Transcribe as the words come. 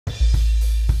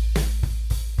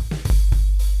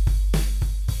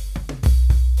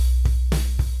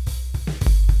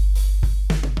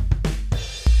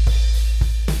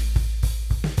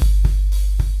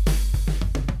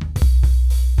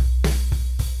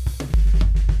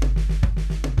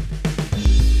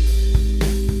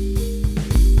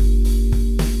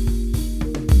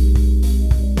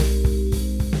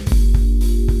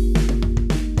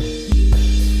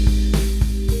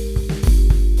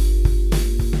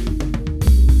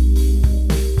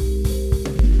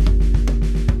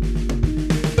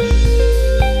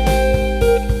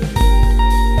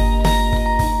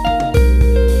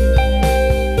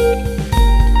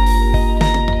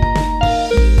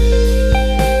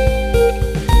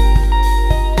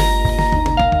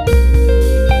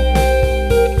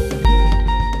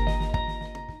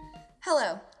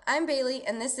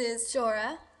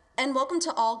and welcome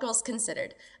to All Girls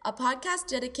Considered, a podcast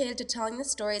dedicated to telling the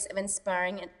stories of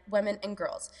inspiring women and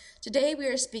girls. Today we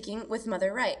are speaking with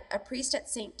Mother Wright, a priest at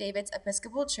St. David's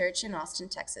Episcopal Church in Austin,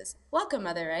 Texas. Welcome,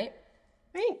 Mother Wright.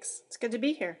 Thanks. It's good to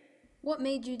be here. What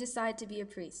made you decide to be a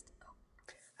priest?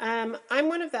 I'm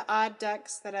one of the odd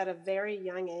ducks that at a very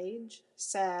young age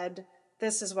said,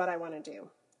 this is what I want to do.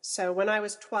 So when I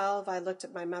was 12, I looked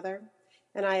at my mother,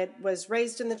 and I was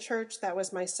raised in the church. That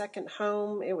was my second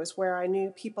home. It was where I knew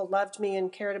people loved me and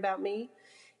cared about me.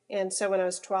 And so when I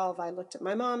was 12, I looked at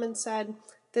my mom and said,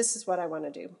 this is what I want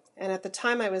to do. And at the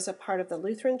time, I was a part of the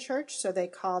Lutheran church, so they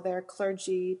call their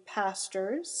clergy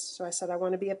pastors. So I said, I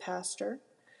want to be a pastor.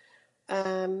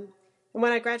 And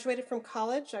when I graduated from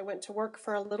college, I went to work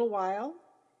for a little while,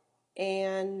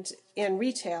 and in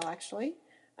retail, actually,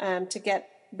 to get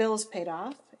bills paid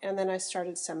off. And then I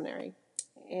started seminary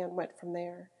and went from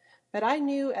there. But I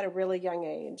knew at a really young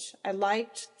age, I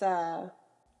liked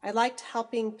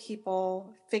helping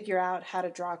people figure out how to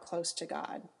draw close to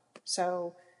God.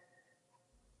 So,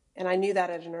 and I knew that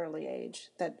at an early age,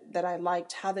 that I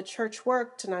liked how the church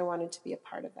worked, and I wanted to be a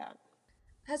part of that.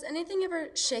 Has anything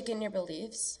ever shaken your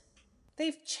beliefs?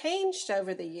 They've changed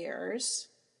over the years.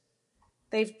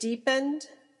 They've deepened.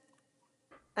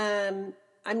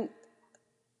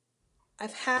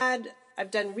 I've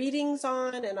done readings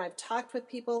on, and I've talked with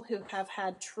people who have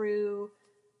had true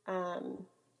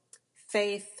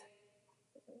faith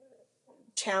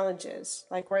challenges,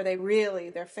 like where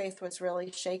their faith was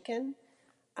really shaken.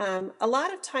 A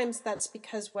lot of times that's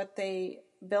because what they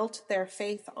built their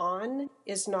faith on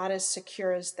is not as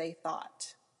secure as they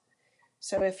thought.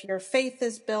 So if your faith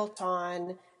is built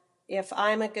on, if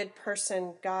I'm a good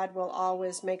person, God will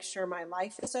always make sure my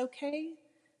life is okay,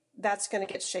 that's going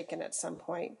to get shaken at some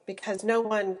point, because no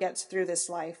one gets through this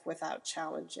life without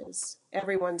challenges.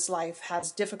 Everyone's life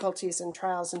has difficulties and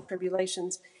trials and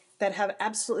tribulations that have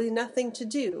absolutely nothing to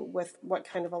do with what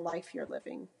kind of a life you're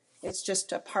living. It's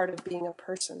just a part of being a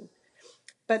person.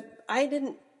 But I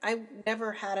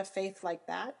never had a faith like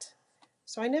that.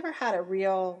 So I never had a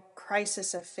real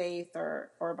crisis of faith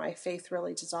or my faith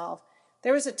really dissolved.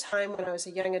 There was a time when I was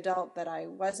a young adult that I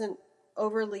wasn't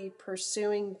overly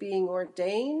pursuing being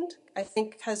ordained. I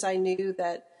think because I knew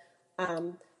that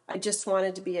I just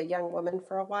wanted to be a young woman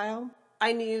for a while.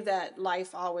 I knew that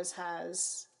life always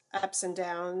has ups and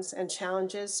downs and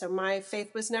challenges. So my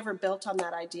faith was never built on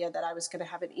that idea that I was going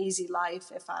to have an easy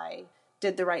life if I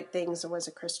did the right things and was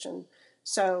a Christian.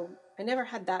 So I never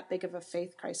had that big of a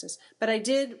faith crisis. But I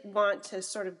did want to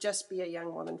sort of just be a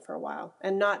young woman for a while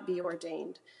and not be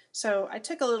ordained. So I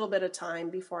took a little bit of time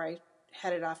before I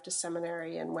headed off to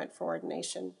seminary and went for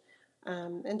ordination,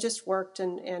 and just worked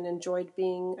and enjoyed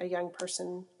being a young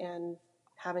person and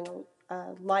having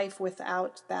a life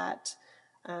without that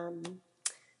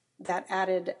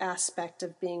added aspect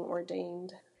of being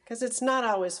ordained, because it's not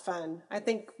always fun. I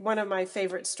think one of my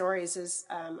favorite stories is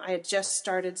I had just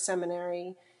started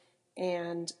seminary,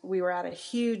 and we were at a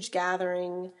huge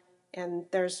gathering, and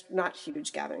there's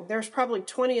probably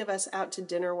 20 of us out to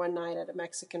dinner one night at a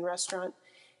Mexican restaurant.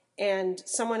 And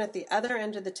someone at the other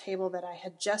end of the table that I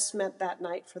had just met that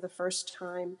night for the first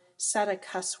time said a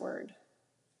cuss word,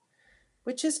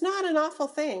 which is not an awful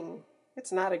thing.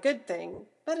 It's not a good thing,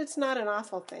 but it's not an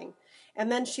awful thing. And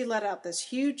then she let out this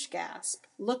huge gasp,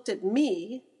 looked at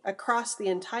me across the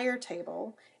entire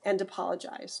table, and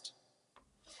apologized.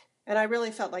 And I really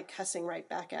felt like cussing right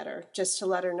back at her, just to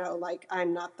let her know, like,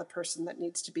 I'm not the person that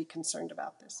needs to be concerned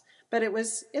about this. But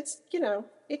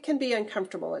it can be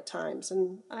uncomfortable at times.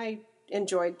 And I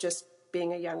enjoyed just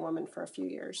being a young woman for a few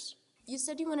years. You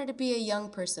said you wanted to be a young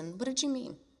person. What did you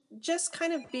mean? Just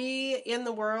kind of be in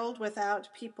the world without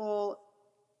people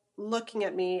looking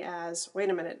at me as, wait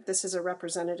a minute, this is a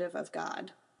representative of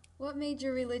God. What made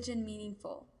your religion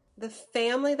meaningful? The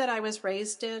family that I was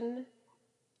raised in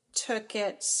took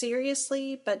it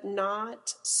seriously, but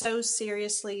not so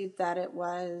seriously that it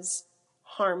was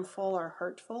harmful or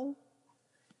hurtful.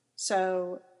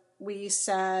 So we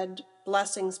said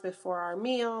blessings before our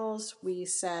meals. We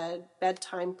said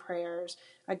bedtime prayers.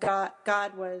 God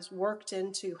was worked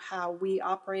into how we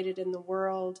operated in the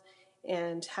world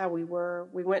and how we were.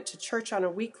 We went to church on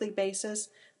a weekly basis,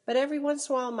 but every once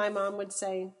in a while my mom would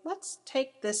say, let's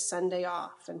take this Sunday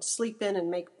off and sleep in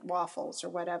and make waffles or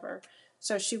whatever.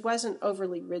 So she wasn't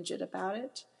overly rigid about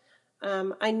it.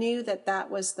 I knew that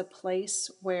was the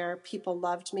place where people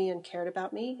loved me and cared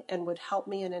about me and would help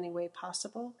me in any way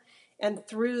possible. And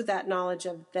through that knowledge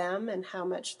of them and how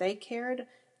much they cared,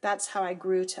 that's how I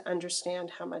grew to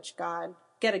understand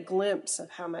get a glimpse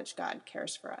of how much God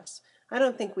cares for us. I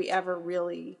don't think we ever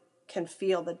really can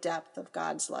feel the depth of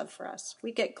God's love for us.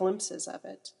 We get glimpses of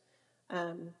it.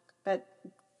 But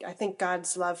I think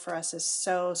God's love for us is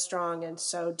so strong and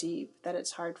so deep that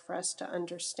it's hard for us to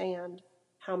understand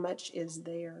how much is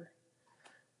there.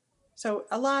 So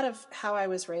a lot of how I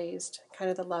was raised,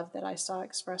 kind of the love that I saw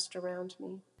expressed around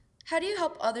me. How do you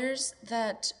help others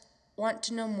that want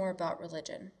to know more about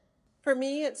religion? For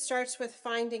me, it starts with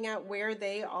finding out where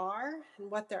they are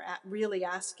and what they're really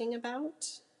asking about.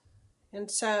 And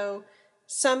so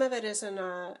some of it is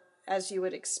as you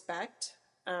would expect.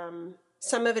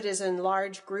 Some of it is in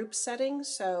large group settings.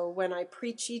 So when I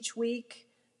preach each week,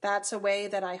 that's a way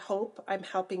that I hope I'm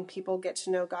helping people get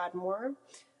to know God more.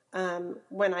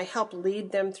 When I help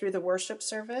lead them through the worship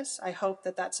service, I hope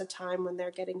that that's a time when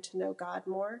they're getting to know God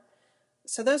more.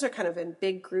 So those are kind of in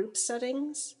big group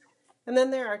settings. And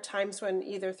then there are times when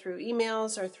either through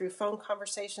emails or through phone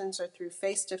conversations or through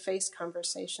face-to-face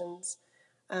conversations,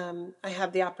 I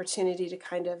have the opportunity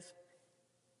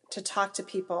to talk to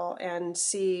people and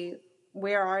see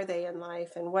where are they in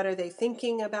life and what are they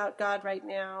thinking about God right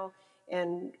now,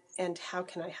 and how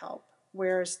can I help?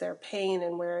 Where is their pain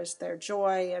and where is their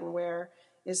joy and where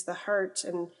is the hurt,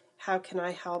 and how can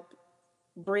I help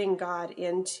bring God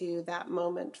into that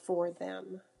moment for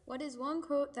them? What is one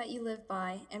quote that you live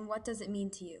by, and what does it mean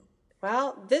to you?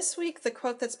 Well, this week the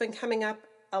quote that's been coming up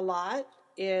a lot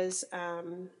is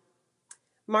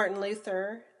Martin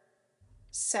Luther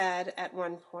said at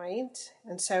one point,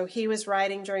 and so he was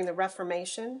writing during the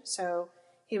Reformation. So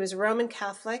he was a Roman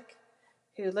Catholic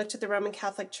who looked at the Roman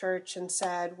Catholic Church and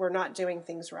said, we're not doing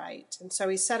things right. And so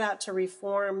he set out to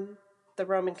reform the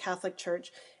Roman Catholic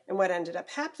Church. And what ended up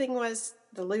happening was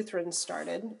the Lutherans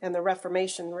started, and the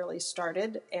Reformation really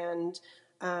started, and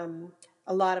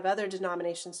a lot of other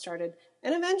denominations started.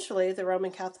 And eventually the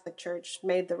Roman Catholic Church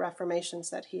made the reformations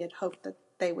that he had hoped that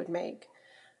they would make.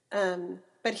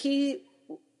 But he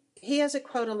has a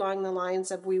quote along the lines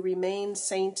of, we remain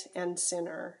saint and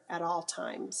sinner at all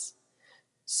times.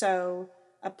 So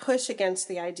a push against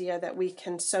the idea that we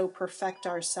can so perfect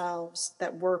ourselves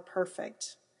that we're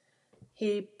perfect.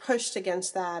 He pushed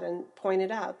against that and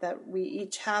pointed out that we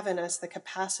each have in us the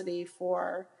capacity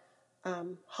for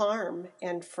harm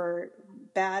and for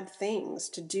bad things,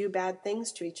 to do bad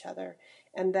things to each other.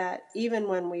 And that even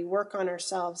when we work on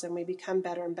ourselves and we become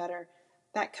better and better,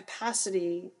 that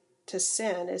capacity to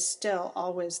sin is still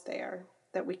always there,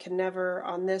 that we can never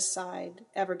on this side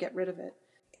ever get rid of it.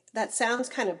 That sounds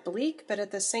kind of bleak, but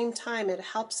at the same time, it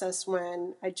helps us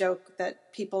when I joke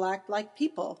that people act like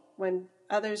people, when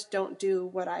others don't do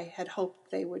what I had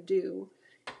hoped they would do.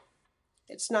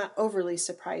 It's not overly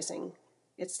surprising.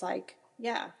 It's like,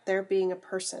 yeah, they're being a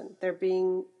person.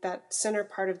 That sinner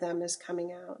part of them is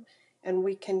coming out. And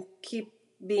we can keep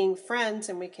being friends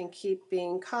and we can keep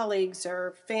being colleagues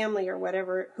or family or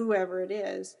whatever, whoever it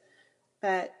is.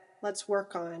 But let's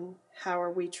work on how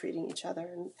are we treating each other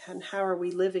and how are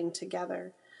we living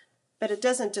together. But it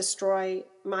doesn't destroy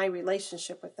my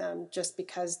relationship with them just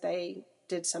because they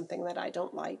did something that I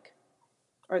don't like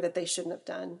or that they shouldn't have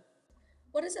done.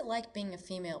 What is it like being a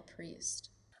female priest?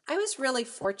 I was really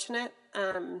fortunate.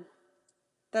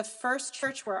 The first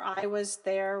church where I was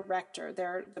their rector,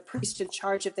 the priest in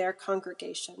charge of their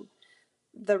congregation,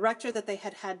 the rector that they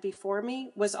had before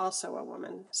me was also a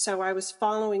woman. So I was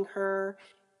following her.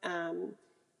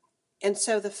 And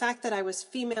so the fact that I was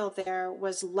female there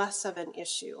was less of an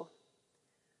issue.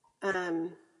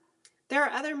 There are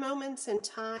other moments in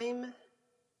time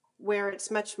where it's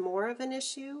much more of an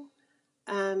issue.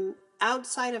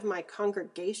 Outside of my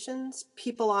congregations,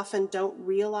 people often don't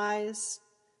realize.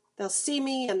 They'll see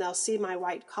me and they'll see my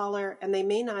white collar, and they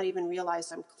may not even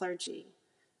realize I'm clergy.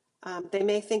 They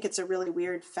may think it's a really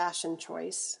weird fashion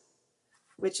choice,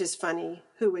 which is funny.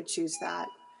 Who would choose that?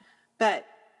 But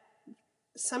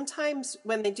sometimes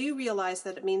when they do realize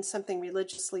that it means something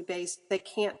religiously based, they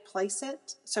can't place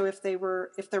it. So if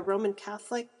they're Roman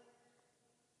Catholic,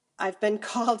 I've been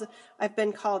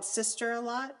called sister a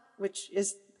lot, which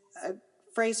is a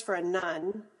phrase for a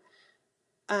nun.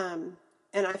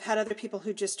 And I've had other people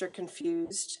who just are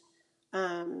confused.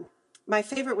 My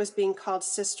favorite was being called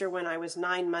sister when I was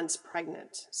 9 months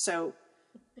pregnant. So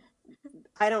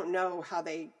I don't know how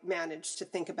they managed to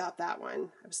think about that one.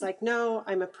 I was like, no,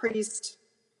 I'm a priest.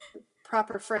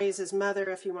 Proper phrase is mother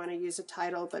if you want to use a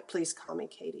title, but please call me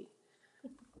Katie.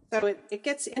 So it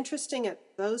gets interesting at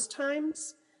those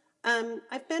times.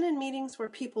 I've been in meetings where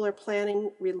people are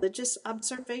planning religious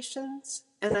observations,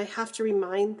 and I have to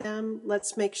remind them,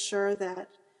 let's make sure that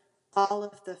all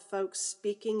of the folks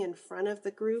speaking in front of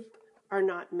the group are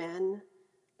not men.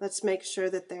 Let's make sure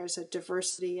that there's a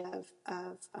diversity of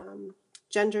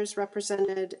genders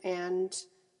represented, and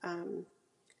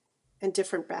and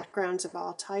different backgrounds of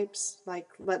all types. Like,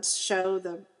 let's show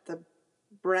the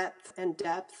breadth and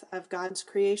depth of God's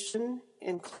creation,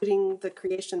 including the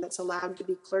creation that's allowed to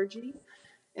be clergy,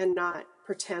 and not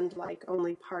pretend like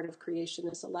only part of creation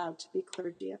is allowed to be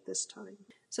clergy at this time.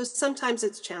 So sometimes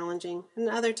it's challenging, and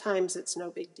other times it's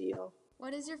no big deal.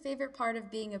 What is your favorite part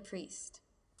of being a priest?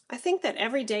 I think that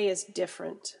every day is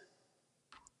different.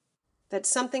 That's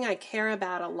something I care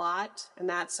about a lot, and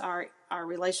that's our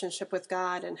relationship with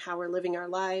God and how we're living our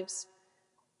lives,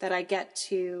 that I get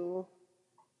to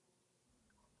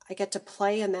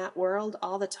play in that world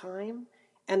all the time,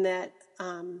 and that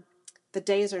the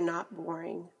days are not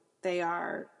boring.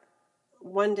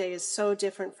 One day is so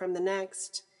different from the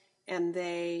next, and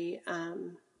they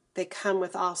come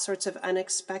with all sorts of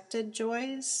unexpected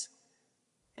joys,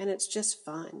 and it's just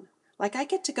fun. Like, I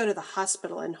get to go to the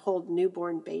hospital and hold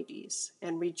newborn babies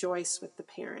and rejoice with the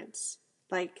parents.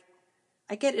 Like,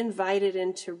 I get invited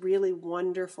into really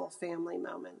wonderful family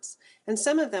moments, and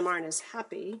some of them aren't as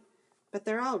happy, but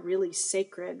they're all really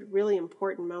sacred, really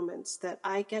important moments that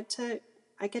I get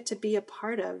to be a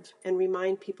part of and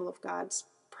remind people of God's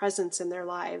presence in their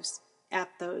lives at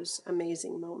those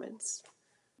amazing moments.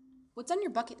 What's on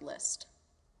your bucket list?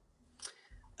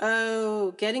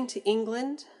 Oh, getting to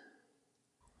England.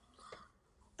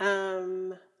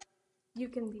 You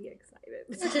can be excited.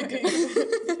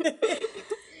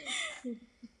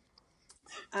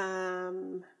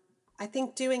 I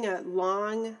think doing a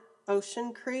long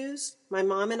ocean cruise. My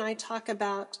mom and I talk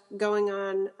about going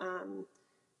on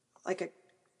like a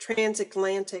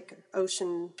transatlantic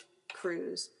ocean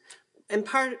cruise. And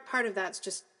part of that's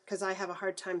just because I have a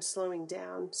hard time slowing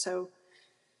down. So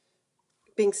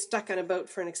being stuck on a boat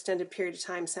for an extended period of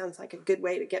time sounds like a good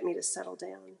way to get me to settle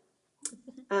down.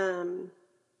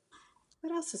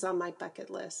 What else is on my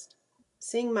bucket list?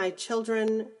 Seeing my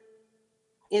children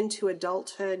into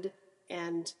adulthood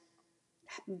and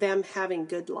them having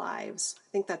good lives. I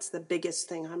think that's the biggest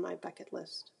thing on my bucket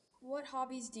list. What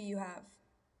hobbies do you have?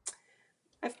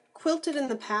 I've quilted in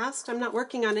the past. I'm not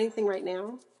working on anything right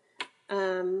now.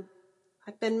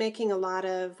 I've been making a lot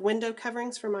of window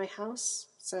coverings for my house.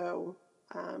 So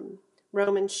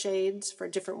Roman shades for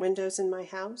different windows in my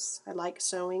house. I like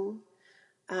sewing.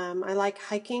 I like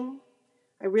hiking.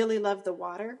 I really love the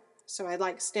water. So I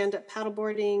like stand-up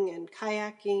paddleboarding and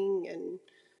kayaking and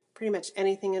pretty much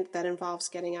anything that involves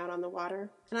getting out on the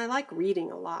water. And I like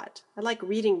reading a lot. I like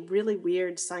reading really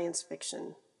weird science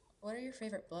fiction. What are your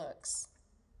favorite books?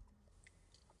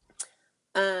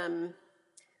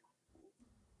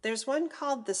 There's one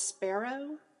called The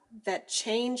Sparrow that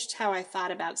changed how I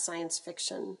thought about science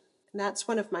fiction. And that's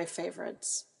one of my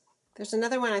favorites. There's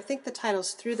another one, I think the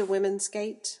title's Through the Women's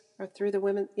Gate, or Through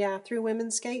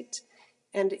Women's Gate.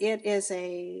 And it is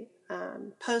a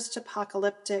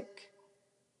post-apocalyptic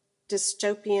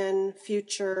dystopian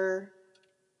future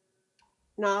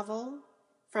novel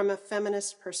from a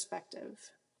feminist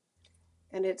perspective.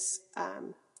 And it's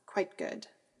quite good.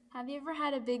 Have you ever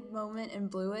had a big moment and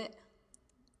blew it?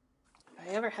 Have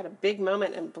I ever had a big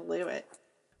moment and blew it?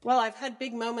 Well, I've had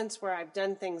big moments where I've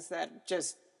done things that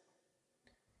just,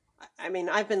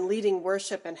 I've been leading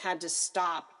worship and had to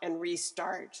stop and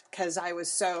restart because I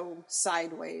was so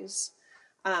sideways.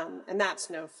 And that's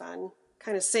no fun.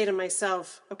 Kind of say to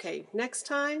myself, okay, next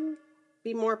time,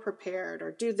 be more prepared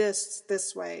or do this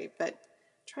way. But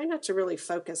try not to really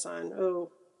focus on,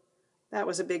 oh, that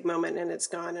was a big moment and it's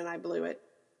gone and I blew it.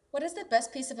 What is the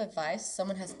best piece of advice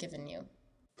someone has given you?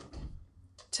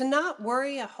 To not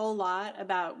worry a whole lot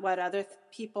about what other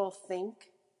people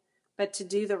think, but to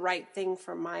do the right thing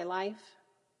for my life.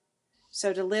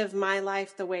 So to live my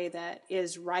life the way that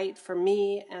is right for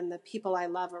me and the people I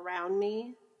love around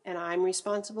me and I'm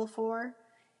responsible for,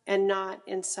 and not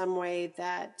in some way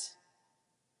that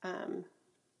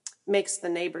makes the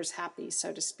neighbors happy,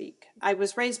 so to speak. I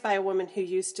was raised by a woman who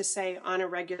used to say on a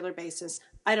regular basis,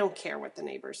 I don't care what the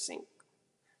neighbors think.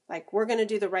 Like, we're going to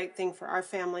do the right thing for our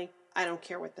family. I don't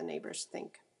care what the neighbors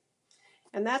think.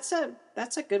 And that's a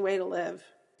good way to live.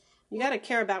 You got to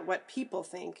care about what people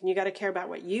think, and you got to care about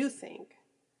what you think.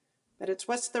 But it's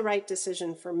what's the right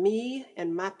decision for me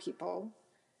and my people,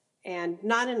 and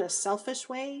not in a selfish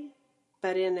way,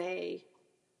 but in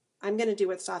I'm going to do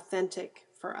what's authentic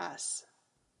for us.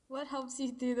 What helps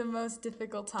you through the most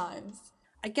difficult times?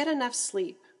 I get enough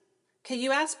sleep. Okay,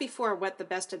 you asked before what the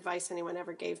best advice anyone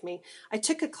ever gave me. I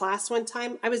took a class one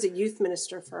time. I was a youth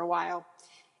minister for a while.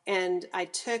 And I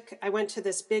went to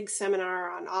this big seminar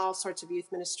on all sorts of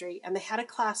youth ministry. And they had a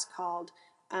class called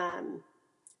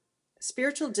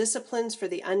Spiritual Disciplines for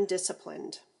the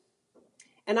Undisciplined.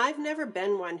 And I've never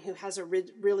been one who has a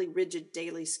really rigid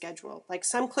daily schedule. Like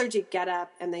some clergy get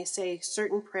up and they say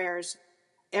certain prayers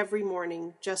every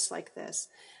morning, just like this.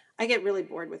 I get really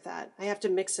bored with that. I have to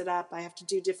mix it up. I have to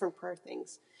do different prayer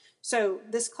things. So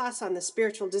this class on the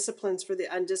spiritual disciplines for the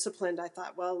undisciplined, I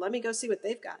thought, well, let me go see what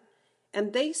they've got.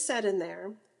 And they said in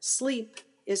there, sleep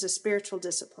is a spiritual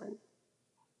discipline.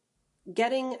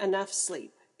 Getting enough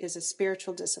sleep is a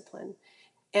spiritual discipline.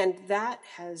 And that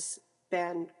has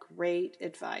been great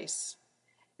advice.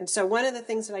 And so one of the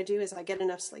things that I do is I get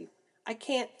enough sleep. I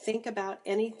can't think about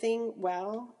anything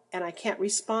well, and I can't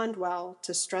respond well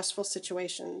to stressful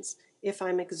situations if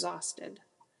I'm exhausted.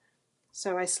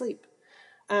 So I sleep.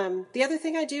 The other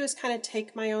thing I do is kind of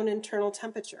take my own internal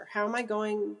temperature. How am I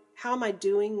going? How am I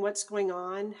doing? What's going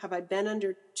on? Have I been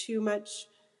under too much?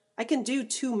 I can do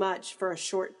too much for a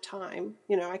short time.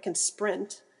 I can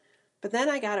sprint, but then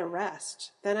I got to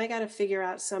rest. Then I got to figure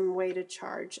out some way to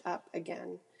charge up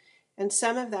again. And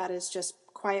some of that is just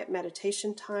quiet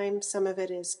meditation time. Some of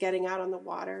it is getting out on the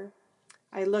water.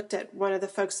 I looked at one of the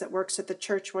folks that works at the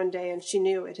church one day, and she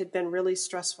knew it had been really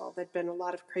stressful. There'd been a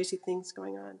lot of crazy things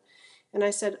going on. And I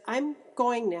said, I'm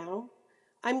going now.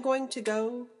 I'm going to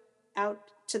go out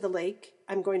to the lake.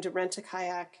 I'm going to rent a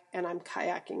kayak, and I'm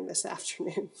kayaking this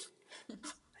afternoon.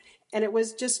 And it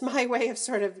was just my way of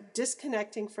sort of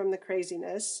disconnecting from the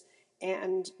craziness.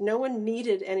 And no one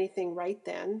needed anything right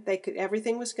then.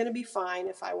 Everything was going to be fine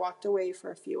if I walked away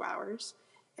for a few hours.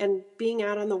 And being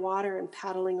out on the water and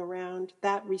paddling around,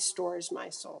 that restores my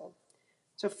soul.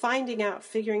 So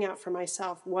figuring out for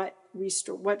myself what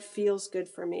feels good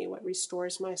for me, what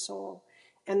restores my soul,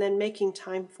 and then making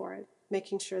time for it,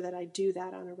 making sure that I do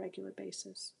that on a regular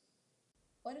basis.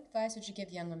 What advice would you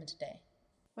give young women today?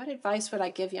 What advice would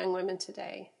I give young women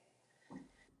today?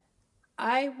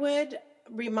 I would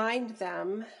remind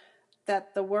them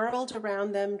that the world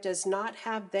around them does not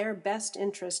have their best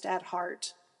interest at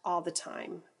heart all the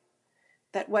time.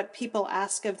 That what people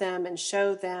ask of them and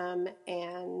show them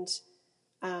and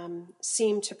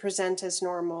seem to present as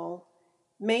normal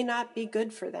may not be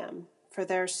good for them, for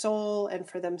their soul and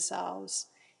for themselves.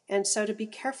 And so to be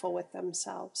careful with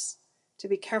themselves, to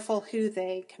be careful who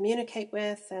they communicate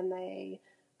with and they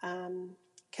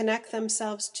connect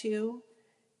themselves to,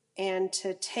 and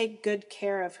to take good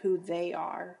care of who they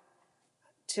are,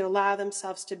 to allow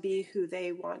themselves to be who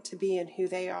they want to be and who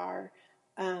they are,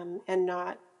 and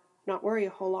not worry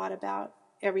a whole lot about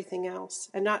everything else,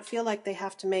 and not feel like they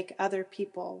have to make other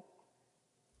people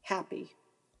happy.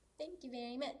 Thank you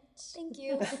very much. Thank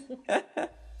you.